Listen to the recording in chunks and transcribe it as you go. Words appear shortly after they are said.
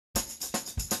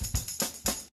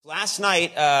Last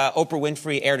night, Oprah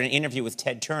Winfrey aired an interview with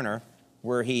Ted Turner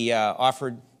where he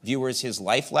offered viewers his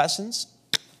life lessons.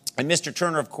 And Mr.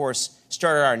 Turner, of course,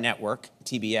 started our network,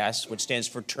 TBS, which stands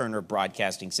for Turner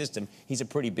Broadcasting System. He's a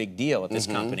pretty big deal at this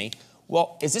company.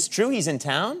 Well, is this true? He's in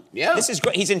town? Yeah. This is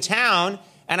great. He's in town,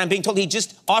 and I'm being told he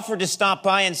just offered to stop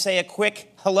by and say a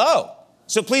quick hello.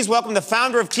 So please welcome the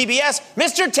founder of TBS,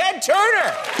 Mr. Ted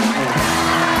Turner.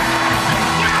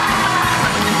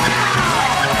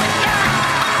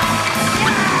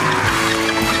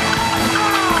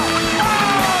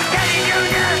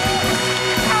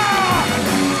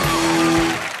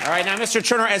 All right, now, Mr.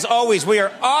 Turner, as always, we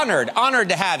are honored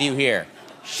to have you here.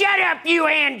 Shut up, you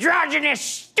androgynous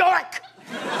stork!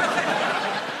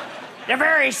 The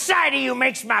very sight of you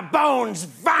makes my bones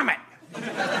vomit.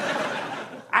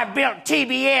 I built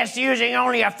TBS using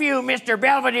only a few Mr.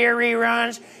 Belvedere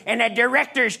reruns and a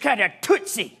director's cut of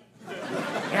Tootsie.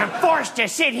 And I'm forced to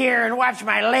sit here and watch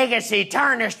my legacy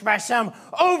tarnished by some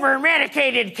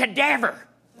over-medicated cadaver.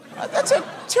 That's a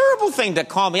terrible thing to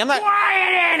call me. I'm not...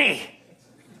 Quiet, Annie!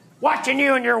 Watching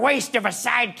you and your waste of a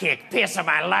sidekick piss on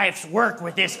my life's work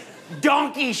with this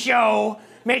donkey show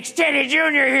makes Teddy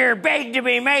Jr. here beg to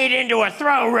be made into a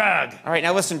throw rug. All right,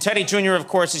 now listen, Teddy Jr., of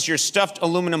course, is your stuffed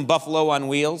aluminum buffalo on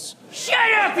wheels.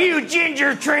 Shut up, you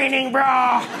ginger training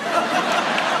bra!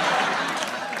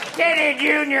 Teddy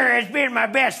Jr. has been my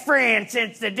best friend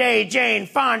since the day Jane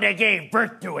Fonda gave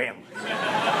birth to him.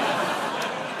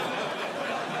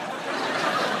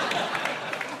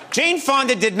 Jane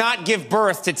Fonda did not give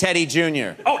birth to Teddy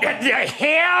Jr. Oh, the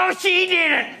hell she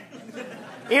didn't!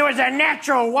 It was a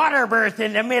natural water birth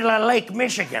in the middle of Lake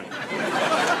Michigan.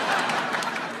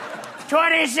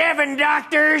 27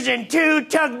 doctors and 2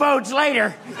 tugboats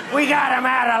later, we got him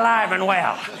out alive and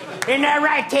well. Isn't that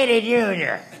right, Teddy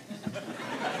Jr.?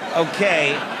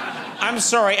 Okay, I'm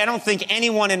sorry. I don't think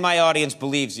anyone in my audience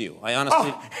believes you. I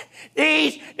honestly... Oh,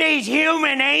 these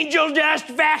human angel dust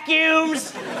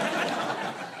vacuums?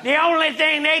 The only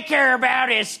thing they care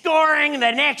about is scoring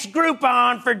the next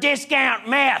Groupon for discount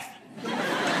meth.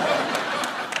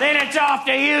 Then it's off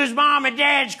to use Mom and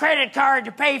Dad's credit card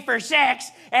to pay for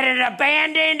sex at an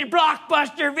abandoned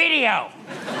Blockbuster video.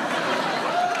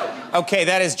 Okay,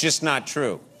 that is just not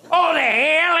true. Oh, the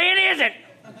hell it isn't.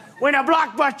 When a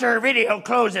Blockbuster video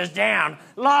closes down,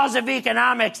 laws of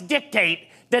economics dictate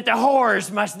that the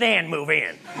whores must then move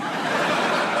in.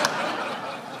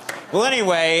 Well,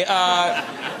 anyway,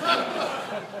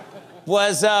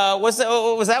 was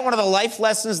that one of the life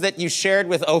lessons that you shared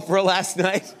with Oprah last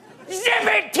night? Zip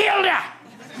it, Tilda!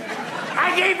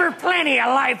 I gave her plenty of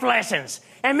life lessons,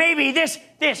 and maybe this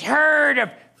herd of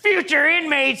future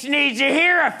inmates needs to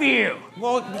hear a few.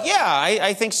 Well, yeah,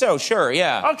 I think so, sure,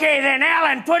 yeah. Okay, then,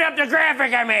 Alan, put up the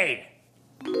graphic I made.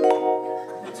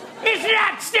 It's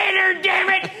not centered, damn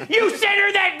it! You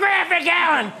center that graphic,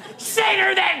 Alan!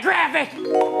 Center that graphic!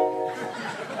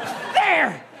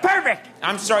 There! Perfect!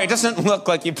 I'm sorry, it doesn't look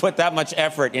like you put that much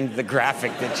effort into the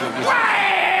graphic that you used.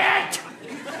 Quiet!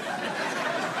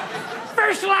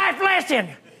 First life lesson.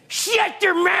 Shut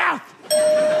your mouth!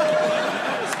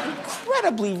 That's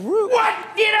incredibly rude. What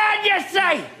did I just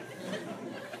say?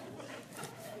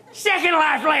 Second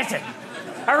life lesson.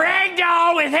 A rag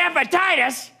doll with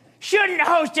hepatitis shouldn't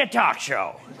host a talk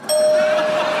show.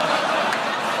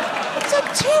 That's a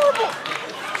terrible...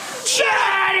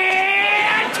 Shut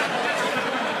it!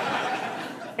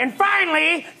 And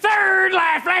finally, third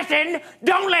life lesson,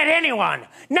 don't let anyone,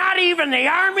 not even the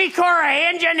Army Corps of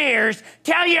Engineers,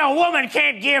 tell you a woman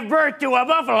can't give birth to a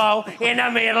buffalo in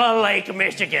the middle of Lake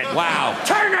Michigan. Wow.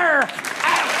 Turner,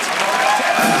 out!